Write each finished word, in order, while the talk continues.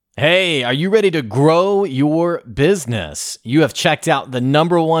Hey, are you ready to grow your business? You have checked out the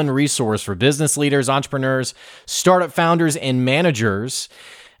number one resource for business leaders, entrepreneurs, startup founders, and managers.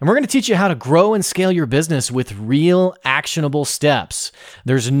 And we're going to teach you how to grow and scale your business with real actionable steps.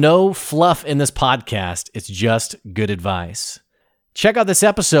 There's no fluff in this podcast. It's just good advice. Check out this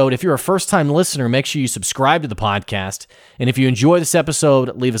episode. If you're a first-time listener, make sure you subscribe to the podcast. And if you enjoy this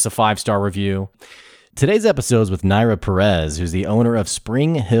episode, leave us a 5-star review. Today's episode is with Naira Perez, who's the owner of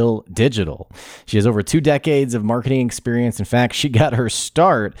Spring Hill Digital. She has over 2 decades of marketing experience. In fact, she got her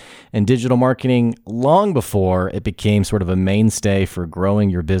start in digital marketing long before it became sort of a mainstay for growing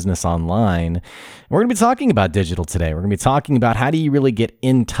your business online. And we're going to be talking about digital today. We're going to be talking about how do you really get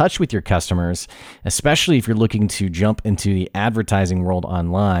in touch with your customers, especially if you're looking to jump into the advertising world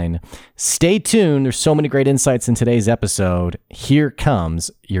online. Stay tuned. There's so many great insights in today's episode. Here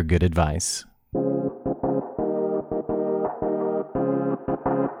comes your good advice.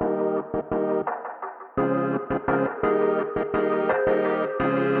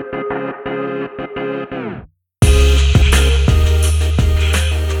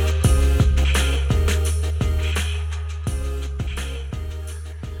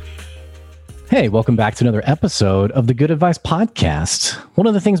 Hey, welcome back to another episode of the Good Advice Podcast. One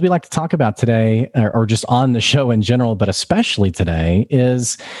of the things we like to talk about today, or just on the show in general, but especially today,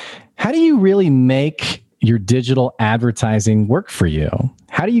 is how do you really make your digital advertising work for you?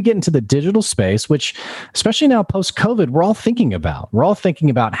 How do you get into the digital space, which, especially now post-COVID, we're all thinking about? We're all thinking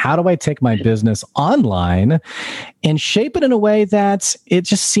about how do I take my business online and shape it in a way that it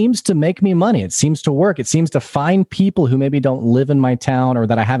just seems to make me money. It seems to work. It seems to find people who maybe don't live in my town or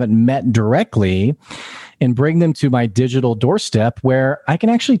that I haven't met directly and bring them to my digital doorstep where I can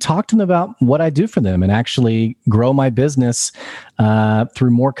actually talk to them about what I do for them and actually grow my business through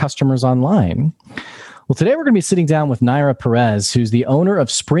more customers online. Well, today we're going to be sitting down with Naira Perez, who's the owner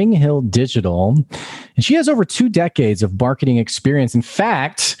of Spring Hill Digital, and she has over 2 decades of marketing experience. In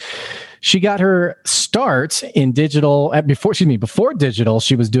fact, she got her start in digital before digital.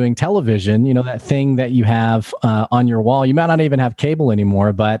 She was doing television, that thing that you have on your wall. You might not even have cable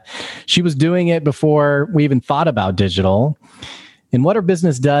anymore, but she was doing it before we even thought about digital. And what her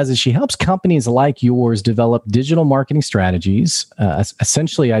business does is she helps companies like yours develop digital marketing strategies,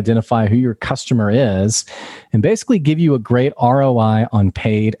 essentially identify who your customer is, and basically give you a great ROI on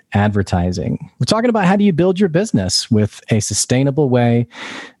paid advertising. We're talking about how do you build your business with a sustainable way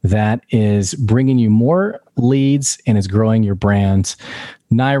that is bringing you more leads and is growing your brand.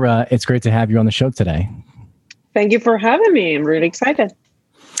 Naira, it's great to have you on the show today. Thank you for having me. I'm really excited.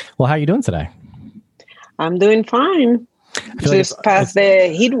 Well, how are you doing today? I'm doing fine. Just past the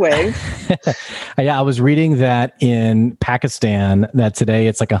heat wave. Yeah, I was reading that in Pakistan that today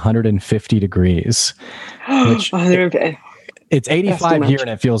it's like 150 degrees. Which it's 85 here and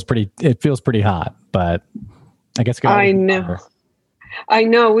it feels pretty hot, but I guess I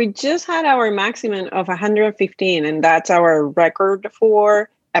know. We just had our maximum of 115 and that's our record for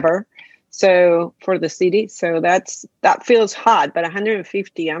ever. So for the city, so that feels hot, but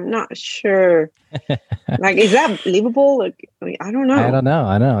 150, I'm not sure. Like, is that livable? Like, I don't know. I don't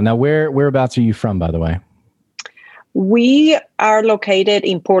know. Now, whereabouts are you from, by the way? We are located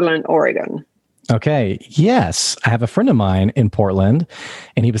in Portland, Oregon. Okay. Yes. I have a friend of mine in Portland,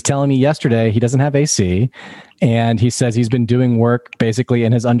 and he was telling me yesterday he doesn't have AC, and he says he's been doing work basically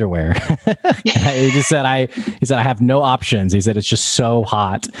in his underwear. He said I have no options. He said it's just so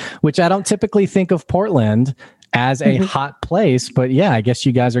hot, which I don't typically think of Portland as a hot place, but yeah, I guess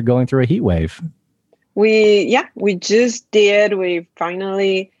you guys are going through a heat wave. We just did. We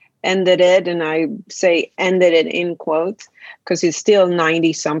finally ended it, and I say ended it in quotes because it's still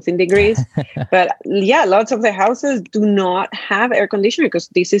 90 something degrees. But yeah, lots of the houses do not have air conditioning because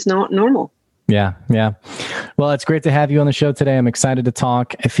this is not normal. Yeah. Well, it's great to have you on the show today. I'm excited to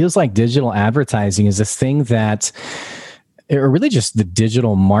talk. It feels like digital advertising is this thing that, or really just the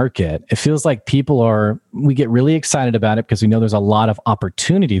digital market. It feels like we get really excited about it because we know there's a lot of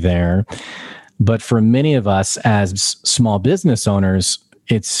opportunity there. But for many of us as small business owners,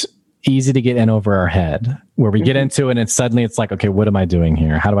 it's easy to get in over our head where we get into it and suddenly it's like, okay, what am I doing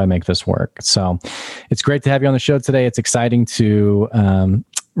here? How do I make this work? So it's great to have you on the show today. It's exciting to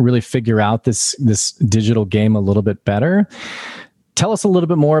really figure out this digital game a little bit better. Tell us a little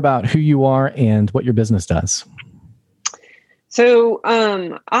bit more about who you are and what your business does. So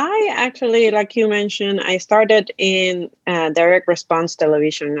I actually, like you mentioned, I started in direct response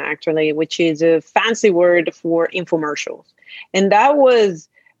television, actually, which is a fancy word for infomercials. And that was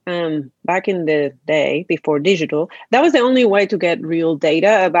back in the day before digital, that was the only way to get real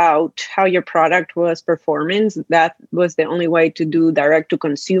data about how your product was performing. That was the only way to do direct to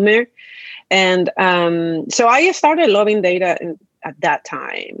consumer. And so I started loving data at that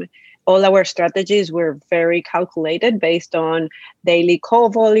time. All our strategies were very calculated based on daily call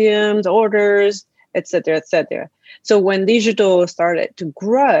volumes, orders, et cetera, et cetera. So when digital started to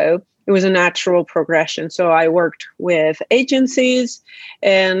grow, it was a natural progression. So I worked with agencies,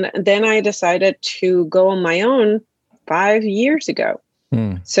 and then I decided to go on my own 5 years ago.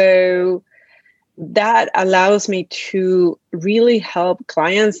 So that allows me to really help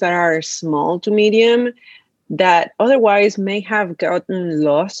clients that are small to medium that otherwise may have gotten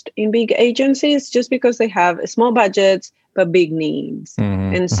lost in big agencies just because they have small budgets but big needs.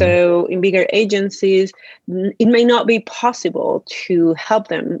 And so in bigger agencies, it may not be possible to help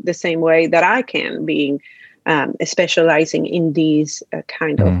them the same way that I can, being specializing in these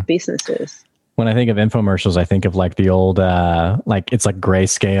kind of businesses. When I think of infomercials, I think of like the old, like it's like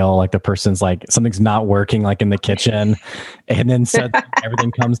grayscale, like the person's like something's not working, like in the kitchen, and then suddenly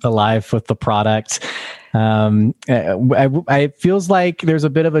everything comes to life with the product. It feels like there's a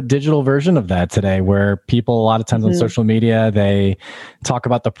bit of a digital version of that today, where people a lot of times on social media, they talk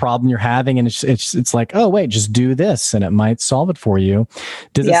about the problem you're having, and it's like, oh wait, just do this, and it might solve it for you.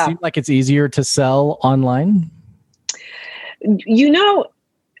 Does it seem like it's easier to sell online?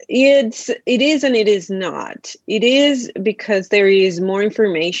 It is and it is not. It is because there is more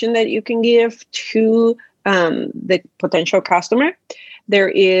information that you can give to the potential customer. There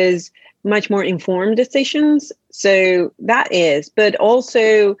is much more informed decisions. So that is, but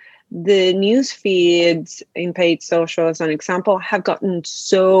also the news feeds in paid social, as an example, have gotten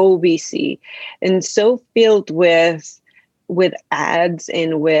so busy and so filled with ads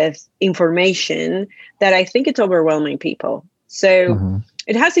and with information that I think it's overwhelming people. So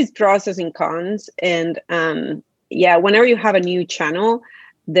it has its pros and cons. And whenever you have a new channel,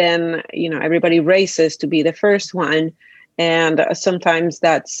 then, everybody races to be the first one. And sometimes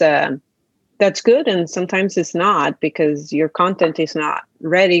that's good. And sometimes it's not, because your content is not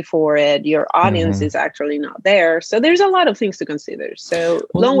ready for it. Your audience is actually not there. So there's a lot of things to consider. So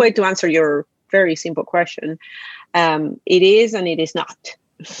long way to answer your very simple question. It is and it is not.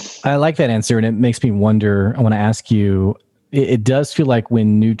 I like that answer. And it makes me wonder, I want to ask you, it does feel like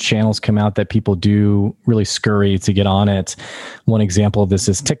when new channels come out that people do really scurry to get on it. One example of this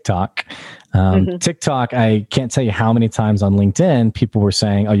is TikTok. TikTok, I can't tell you how many times on LinkedIn people were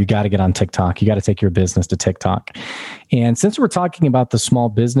saying, oh, you got to get on TikTok. You got to take your business to TikTok. And since we're talking about the small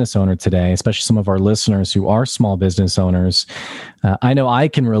business owner today, especially some of our listeners who are small business owners, I know I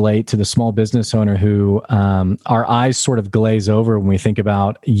can relate to the small business owner who our eyes sort of glaze over when we think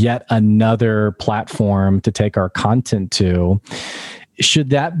about yet another platform to take our content to. Should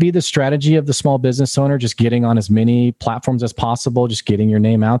that be the strategy of the small business owner, just getting on as many platforms as possible, just getting your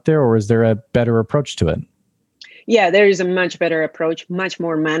name out there, or is there a better approach to it? Yeah, there is a much better approach, much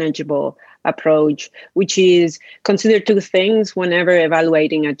more manageable approach, which is consider two things whenever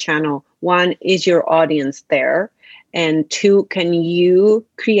evaluating a channel. One, is your audience there? And two, can you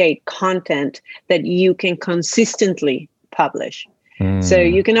create content that you can consistently publish? So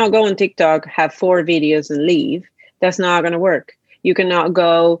you cannot go on TikTok, have 4 videos and leave. That's not going to work. You cannot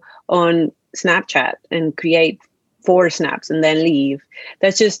go on Snapchat and create 4 snaps and then leave.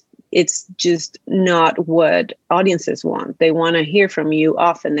 It's just not what audiences want. They want to hear from you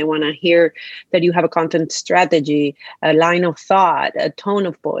often. They want to hear that you have a content strategy, a line of thought, a tone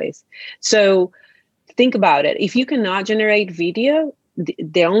of voice. So think about it. If you cannot generate video,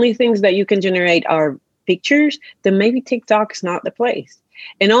 the only things that you can generate are pictures, then maybe TikTok is not the place.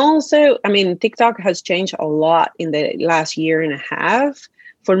 And also, TikTok has changed a lot in the last year and a half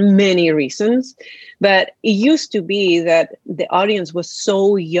for many reasons. But it used to be that the audience was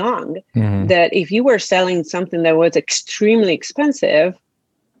so young that if you were selling something that was extremely expensive,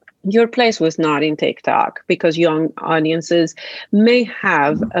 your place was not in TikTok, because young audiences may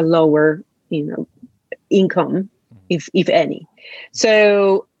have a lower, income, if any.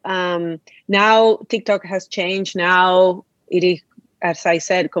 So now TikTok has changed. Now it is, as I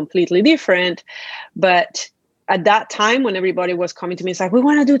said, completely different. But at that time, when everybody was coming to me, it's like, we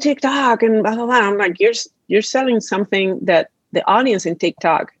want to do TikTok and blah, blah, blah. I'm like, you're selling something that the audience in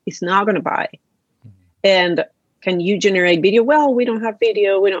TikTok is not going to buy. And can you generate video? Well, we don't have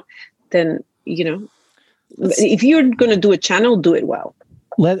video. We don't. Then, if you're going to do a channel, do it well.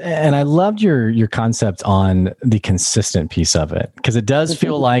 And I loved your concept on the consistent piece of it, because it does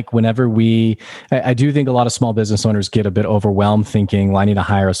feel like whenever I do think a lot of small business owners get a bit overwhelmed thinking, well, I need to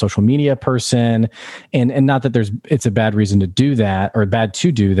hire a social media person, and not that it's a bad reason to do that or bad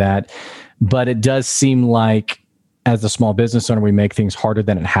to do that, but it does seem like as a small business owner, we make things harder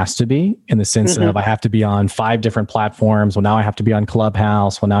than it has to be, in the sense of I have to be on 5 different platforms. Well, now I have to be on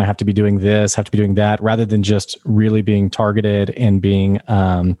Clubhouse. Well, now I have to be doing this, have to be doing that, rather than just really being targeted and being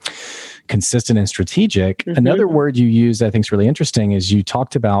consistent and strategic. Another word you used I think is really interesting is you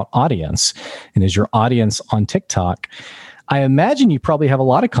talked about audience, and is your audience on TikTok. I imagine you probably have a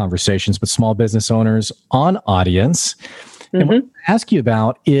lot of conversations with small business owners on audience. And what I ask you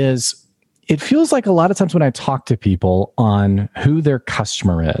about is, it feels like a lot of times when I talk to people on who their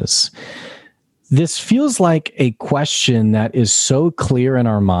customer is, this feels like a question that is so clear in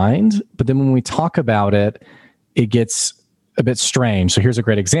our mind, but then when we talk about it, it gets a bit strange. So here's a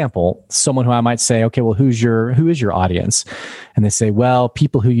great example. Someone who I might say, okay, well, who is your audience? And they say, well,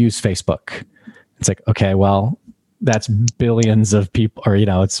 people who use Facebook. It's like, okay, well, that's billions of people, or,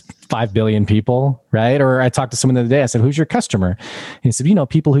 it's 5 billion people, right? Or I talked to someone the other day, I said, who's your customer? And he said,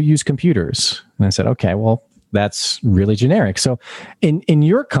 people who use computers. And I said, okay, well, that's really generic. So in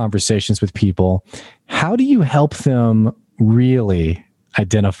your conversations with people, how do you help them really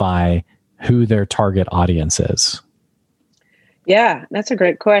identify who their target audience is? Yeah, that's a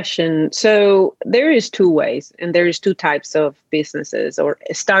great question. So there is 2 ways, and there is 2 types of businesses, or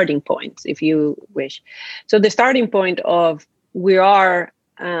starting points, if you wish. So the starting point of, we are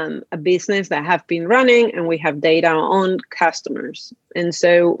a business that have been running and we have data on customers. And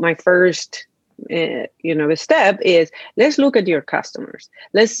so my first step is, let's look at your customers.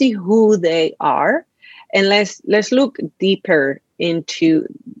 Let's see who they are, and let's look deeper into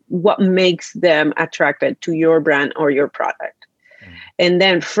what makes them attracted to your brand or your product. And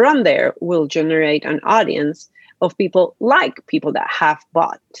then from there, we'll generate an audience of people that have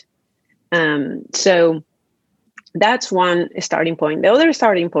bought. So that's one starting point. The other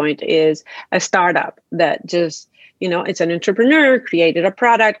starting point is a startup that just, it's an entrepreneur created a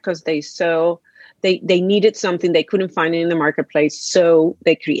product because they needed something, they couldn't find it in the marketplace, so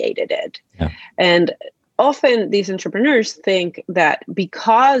they created it. Yeah. And often these entrepreneurs think that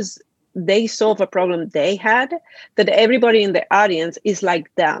because they solve a problem they had, that everybody in the audience is like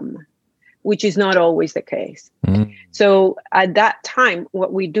them, which is not always the case. So at that time,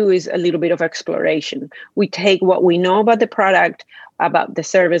 what we do is a little bit of exploration. We take what we know about the product, about the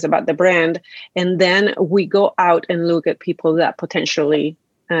service, about the brand, and then we go out and look at people that potentially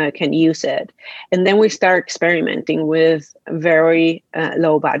can use it. And then we start experimenting with very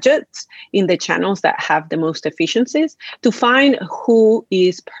low budgets in the channels that have the most efficiencies to find who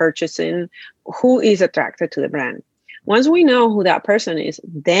is purchasing, who is attracted to the brand. Once we know who that person is,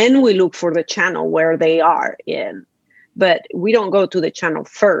 then we look for the channel where they are in. But we don't go to the channel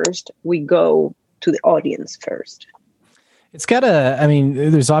first, we go to the audience first. It's got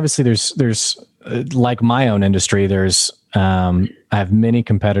there's like my own industry, I have many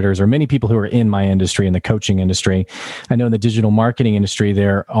competitors, or many people who are in my industry, in the coaching industry. I know in the digital marketing industry,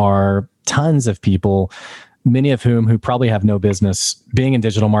 there are tons of people, many of whom who probably have no business being in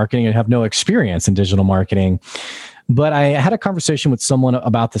digital marketing and have no experience in digital marketing. But I had a conversation with someone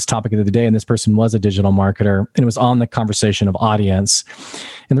about this topic the other day, and this person was a digital marketer, and it was on the conversation of audience.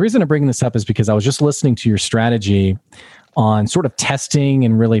 And the reason I'm bringing this up is because I was just listening to your strategy on sort of testing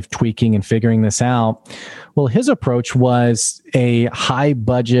and really tweaking and figuring this out. Well, his approach was a high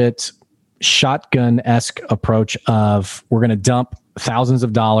budget, shotgun-esque approach of, we're going to dump thousands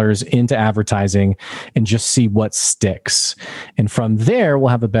of dollars into advertising and just see what sticks. And from there, we'll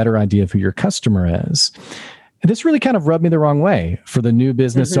have a better idea of who your customer is. And this really kind of rubbed me the wrong way for the new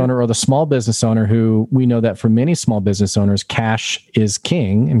business owner or the small business owner, who we know that for many small business owners, cash is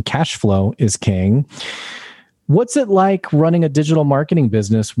king and cash flow is king. What's it like running a digital marketing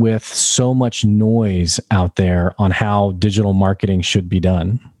business with so much noise out there on how digital marketing should be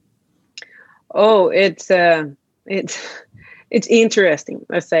done? Oh, it's interesting.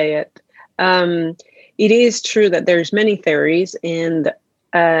 Let's say it. It is true that there's many theories, and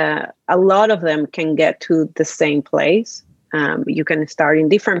a lot of them can get to the same place. You can start in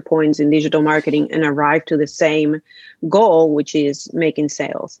different points in digital marketing and arrive to the same goal, which is making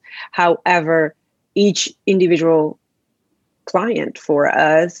sales. However, each individual client for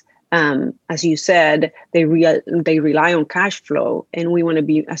us, as you said, they rely on cash flow, and we want to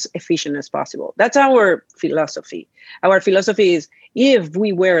be as efficient as possible. That's our philosophy. Our philosophy is, if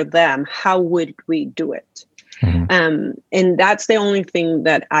we were them, how would we do it? And that's the only thing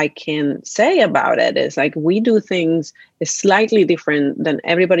that I can say about it is like we do things slightly different than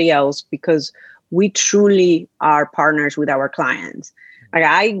everybody else because we truly are partners with our clients. Like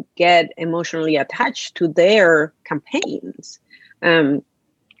I get emotionally attached to their campaigns.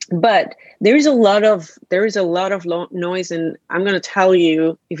 But there is a lot of noise, and I'm going to tell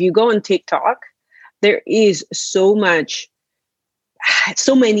you, if you go on TikTok, there is so many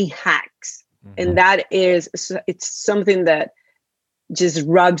hacks, and that it's something that just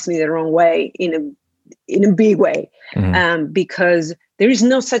rubs me the wrong way in a big way, because there is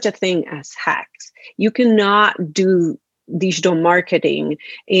no such a thing as hacks. You cannot do digital marketing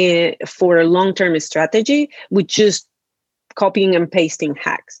for a long-term strategy with just copying and pasting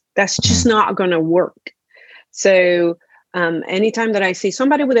hacks. That's just not going to work. So anytime that I see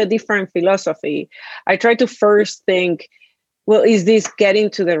somebody with a different philosophy, I try to first think, well, is this getting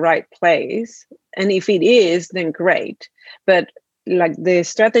to the right place? And if it is, then great. But like the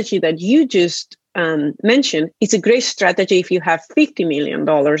strategy that you just mentioned, it's a great strategy if you have $50 million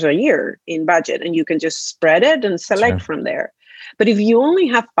a year in budget and you can just spread it and select from there. But if you only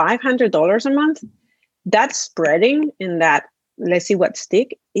have $500 a month, that spreading in that, let's see what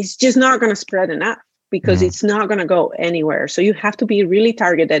stick, is just not going to spread enough because it's not going to go anywhere. So you have to be really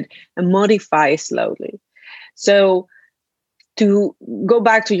targeted and modify slowly. So to go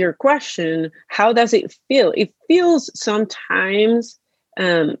back to your question, how does it feel? It feels sometimes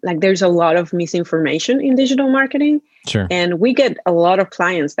like there's a lot of misinformation in digital marketing. Sure. And we get a lot of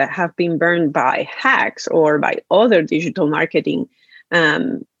clients that have been burned by hacks or by other digital marketing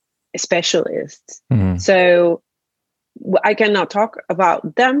specialists. So I cannot talk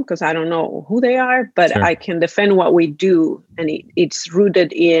about them because I don't know who they are, but I can defend what we do. And it's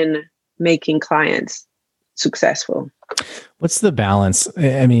rooted in making clients successful. What's the balance?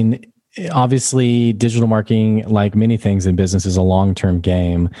 I mean, obviously digital marketing, like many things in business, is a long-term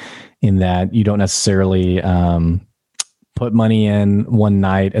game in that you don't necessarily put money in one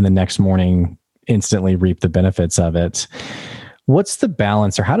night and the next morning instantly reap the benefits of it. What's the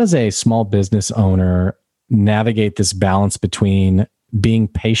balance, or how does a small business owner navigate this balance between being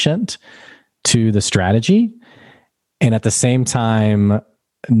patient to the strategy and at the same time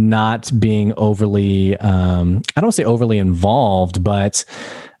not being overly, I don't want to say overly involved, but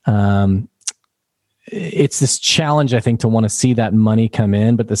it's this challenge, I think, to want to see that money come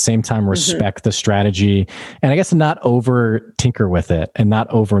in, but at the same time respect the strategy, and I guess not over tinker with it and not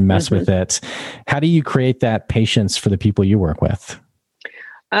over mess with it. How do you create that patience for the people you work with?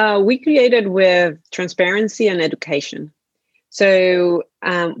 We created with transparency and education. So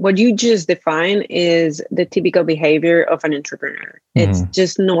what you just define is the typical behavior of an entrepreneur. It's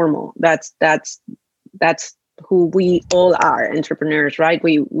just normal. That's who we all are, entrepreneurs, right?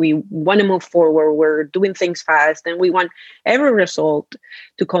 We want to move forward. We're doing things fast, and we want every result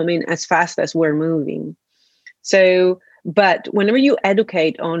to come in as fast as we're moving. So, but whenever you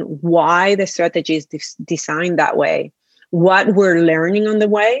educate on why the strategy is designed that way, what we're learning on the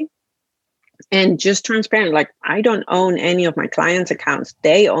way, and just transparent, like I don't own any of my clients' accounts.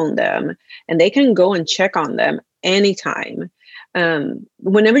 They own them, and they can go and check on them anytime.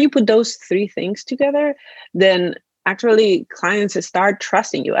 Whenever you put those three things together, then actually clients start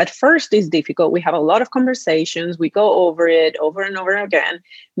trusting you. At first, it's difficult. We have a lot of conversations. We go over it over and over again.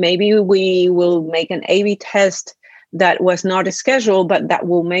 Maybe we will make an A/B test that was not scheduled, but that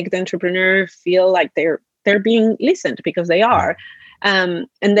will make the entrepreneur feel like they're being listened, because they are. And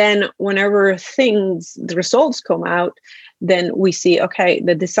then whenever the results come out, then we see, okay,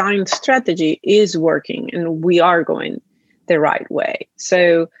 the design strategy is working and we are going the right way.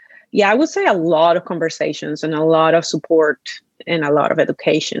 So yeah, I would say a lot of conversations and a lot of support and a lot of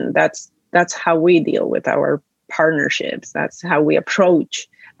education. That's how we deal with our partnerships. That's how we approach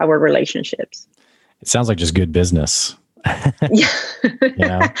our relationships. It sounds like just good business. Yeah. You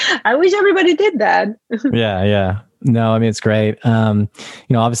know? I wish everybody did that. Yeah. No, I mean, it's great.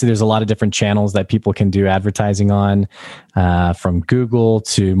 Obviously there's a lot of different channels that people can do advertising on, from Google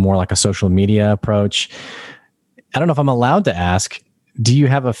to more like a social media approach. I don't know if I'm allowed to ask, do you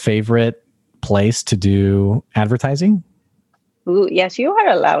have a favorite place to do advertising? Ooh, yes, you are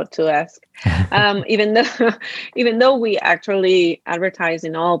allowed to ask. Even though we actually advertise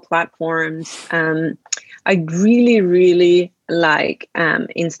in all platforms, I really, really like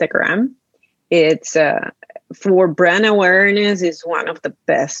Instagram. It's for brand awareness, is one of the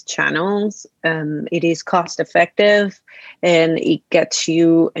best channels. It is cost effective, and it gets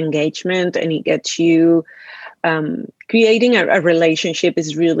you engagement, and it gets you creating a relationship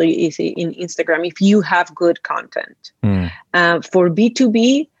is really easy in Instagram if you have good content. For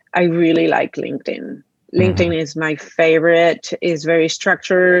B2B, I really like LinkedIn. LinkedIn is my favorite. It's very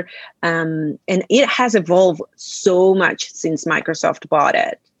structured. And it has evolved so much since Microsoft bought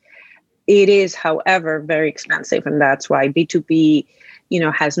it. It is, however, very expensive. And that's why B2B,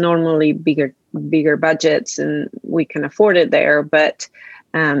 has normally bigger budgets and we can afford it there. But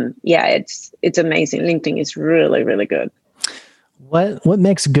it's amazing. LinkedIn is really, really good. What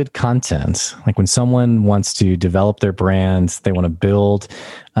makes good content? Like when someone wants to develop their brand, they want to build,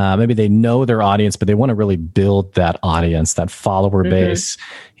 maybe they know their audience, but they want to really build that audience, that follower base,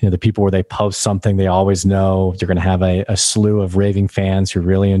 the people where they post something, they always know you're going to have a slew of raving fans who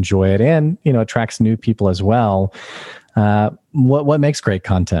really enjoy it and, attracts new people as well. What makes great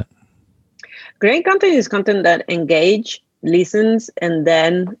content? Great content is content that engage, listens, and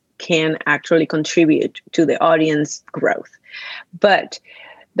then can actually contribute to the audience growth. But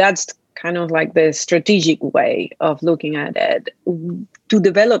that's kind of like the strategic way of looking at it. To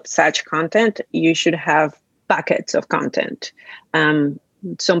develop such content, you should have buckets of content.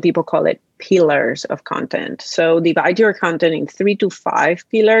 Some people call it pillars of content. So divide your content in 3 to 5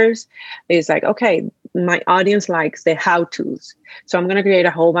 pillars. It's like, okay, my audience likes the how-tos. So I'm going to create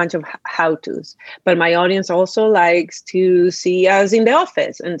a whole bunch of how-tos. But my audience also likes to see us in the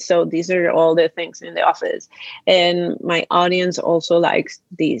office. And so these are all the things in the office. And my audience also likes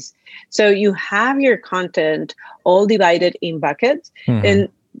these. So you have your content all divided in buckets. And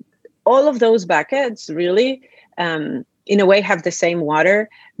all of those buckets really, in a way, have the same water,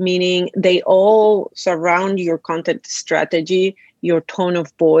 meaning they all surround your content strategy, your tone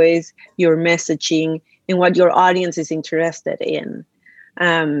of voice, your messaging, and what your audience is interested in.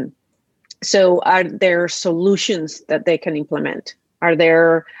 So are there solutions that they can implement? Are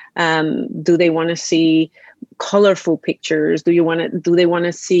there, do they want to see colorful pictures? Do they want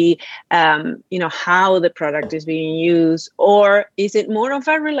to see, how the product is being used? Or is it more of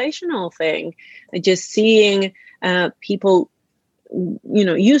a relational thing? Just seeing people,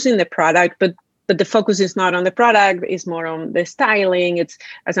 using the product, but the focus is not on the product, it's more on the styling. It's,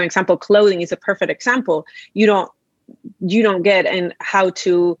 as an example, clothing is a perfect example. You don't get in how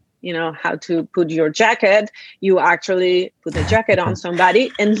to put your jacket. You actually put the jacket on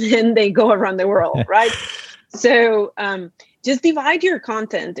somebody and then they go around the world, right? So just divide your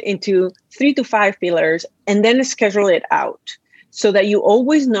content into 3 to 5 pillars and then schedule it out so that you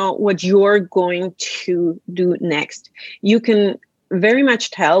always know what you're going to do next. You can very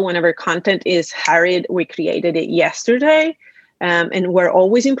much tell whenever content is hurried, we created it yesterday, and we're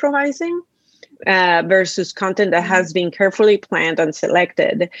always improvising, versus content that has been carefully planned and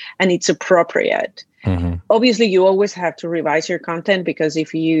selected and it's appropriate. Obviously, you always have to revise your content because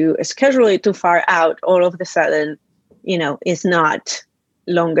if you schedule it too far out, all of a sudden, it's not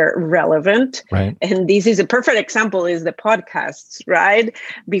longer relevant. Right. And this is a perfect example is the podcasts, right?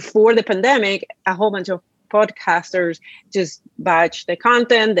 Before the pandemic, a whole bunch of podcasters just batch the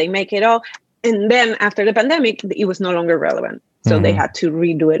content, they make it all. And then after the pandemic, it was no longer relevant. So they had to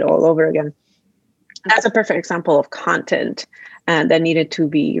redo it all over again. That's a perfect example of content that needed to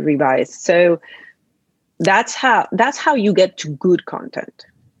be revised. So that's how you get to good content.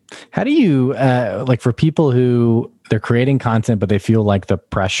 How do you, for people who they're creating content, but they feel like the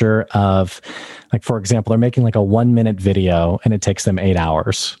pressure of, like, for example, they're making like a 1-minute video and it takes them 8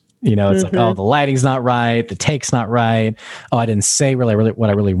 hours. It's like, oh, the lighting's not right. The take's not right. Oh, I didn't say really what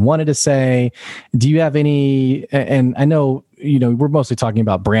I really wanted to say. Do you have any, and I know, we're mostly talking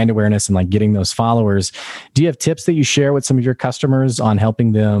about brand awareness and like getting those followers. Do you have tips that you share with some of your customers on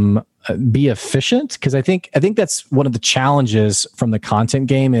helping them be efficient? Because I think that's one of the challenges from the content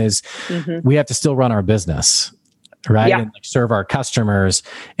game is we have to still run our business, right? Yeah. And serve our customers.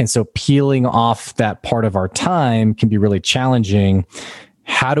 And so peeling off that part of our time can be really challenging.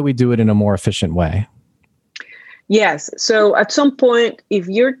 How do we do it in a more efficient way? Yes. So at some point, if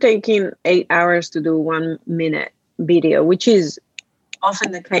you're taking 8 hours to do 1 minute video, which is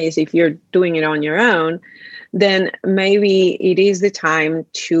often the case if you're doing it on your own, then maybe it is the time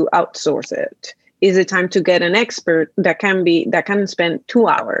to outsource it. Is it time to get an expert that can spend 2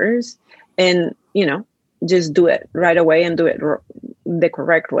 hours and, just do it right away and do it the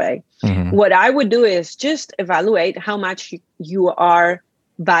correct way. What I would do is just evaluate how much you are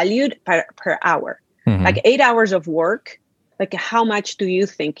valued per hour. Like 8 hours of work, like how much do you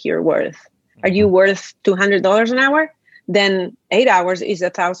think you're worth? Are you worth $200 an hour? Then 8 hours is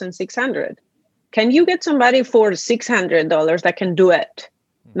 $1,600. Can you get somebody for $600 that can do it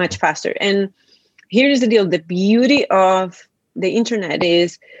much faster? And here's the deal. The beauty of the internet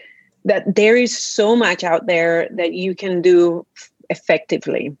is that there is so much out there that you can do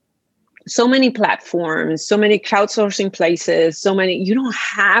effectively. so many platforms, so many crowdsourcing places, you don't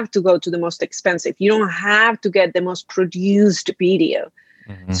have to go to the most expensive. You don't have to get the most produced video.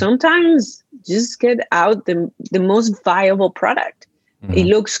 Mm-hmm. Sometimes just get out the most viable product. Mm-hmm. It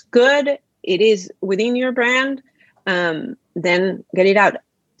looks good. It is within your brand. Then get it out.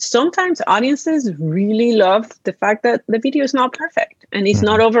 Sometimes audiences really love the fact that the video is not perfect and it's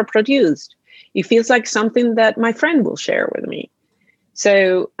not overproduced. It feels like something that my friend will share with me.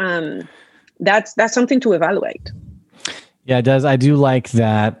 So that's something to evaluate. Yeah, it does. I do like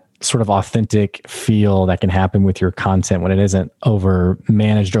that sort of authentic feel that can happen with your content when it isn't over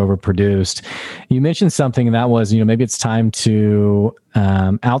managed, overproduced. You mentioned something that was, maybe it's time to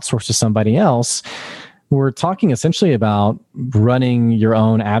outsource to somebody else. We're talking essentially about running your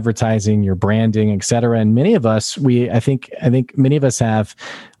own advertising, your branding, et cetera. And many of us, I think many of us have,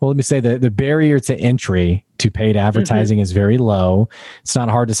 let me say the barrier to entry to paid advertising is very low. It's not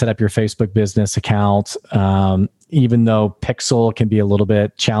hard to set up your Facebook business account. Even though Pixel can be a little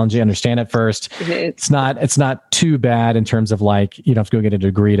bit challenging to understand at first, it's not too bad in terms of like, you don't have to go get a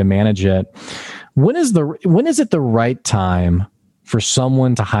degree to manage it. When is it the right time for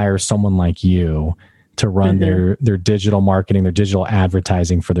someone to hire someone like you to run their digital marketing, their digital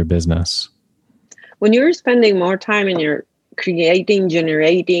advertising for their business? When you're spending more time in your creating,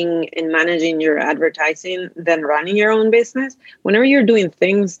 generating, and managing your advertising than running your own business, whenever you're doing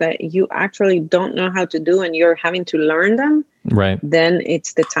things that you actually don't know how to do and you're having to learn them, right, then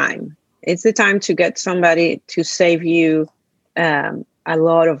it's the time. It's the time to get somebody to save you a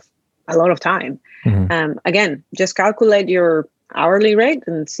lot of time. Again, just calculate your hourly rate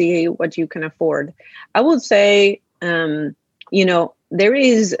and see what you can afford. I would say, there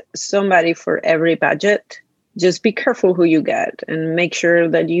is somebody for every budget. Just be careful who you get and make sure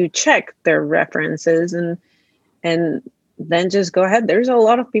that you check their references and then just go ahead. There's a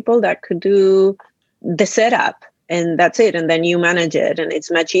lot of people that could do the setup and that's it. And then you manage it and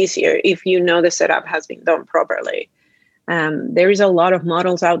it's much easier if you know the setup has been done properly. There is a lot of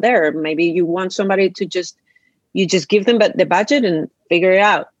models out there. Maybe you want somebody to just give them the budget and figure it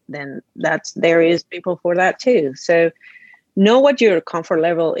out. Then there is people for that too. So know what your comfort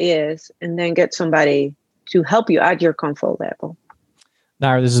level is and then get somebody to help you at your comfort level.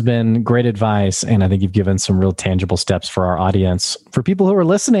 Naira, this has been great advice, and I think you've given some real tangible steps for our audience. For people who are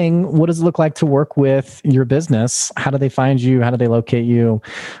listening, what does it look like to work with your business? How do they find you? How do they locate you?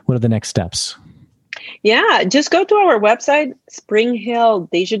 What are the next steps? Yeah, just go to our website,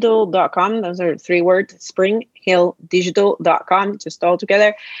 springhilldigital.com. Those are 3 words, springhilldigital.com, just all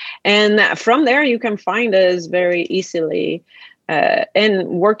together. And from there, you can find us very easily. And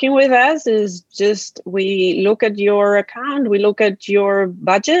working with us is just, we look at your account, we look at your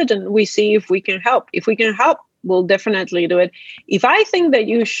budget, and we see if we can help. If we can help, we'll definitely do it. If I think that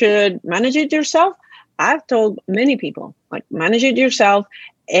you should manage it yourself, I've told many people, like, manage it yourself.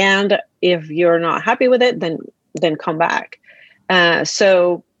 And if you're not happy with it, then come back.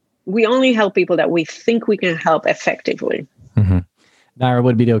 So we only help people that we think we can help effectively. Mm-hmm. Naira,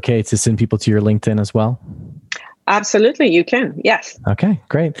 would it be okay to send people to your LinkedIn as well? Absolutely, you can. Yes. Okay,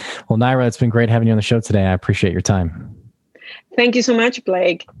 great. Well, Naira, it's been great having you on the show today. I appreciate your time. Thank you so much,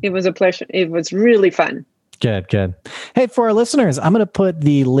 Blake. It was a pleasure. It was really fun. Good. Hey, for our listeners, I'm going to put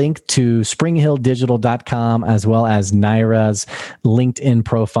the link to springhilldigital.com as well as Naira's LinkedIn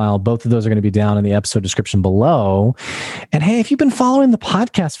profile. Both of those are going to be down in the episode description below. And hey, if you've been following the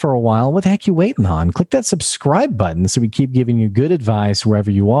podcast for a while, what the heck are you waiting on? Click that subscribe button so we keep giving you good advice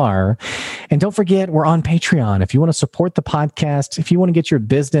wherever you are. And don't forget, we're on Patreon. If you want to support the podcast, if you want to get your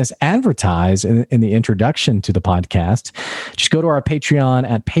business advertised in the introduction to the podcast, just go to our Patreon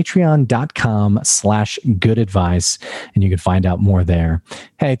at patreon.com/good advice, and you can find out more there.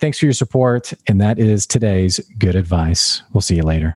 Hey, thanks for your support. And that is today's good advice. We'll see you later.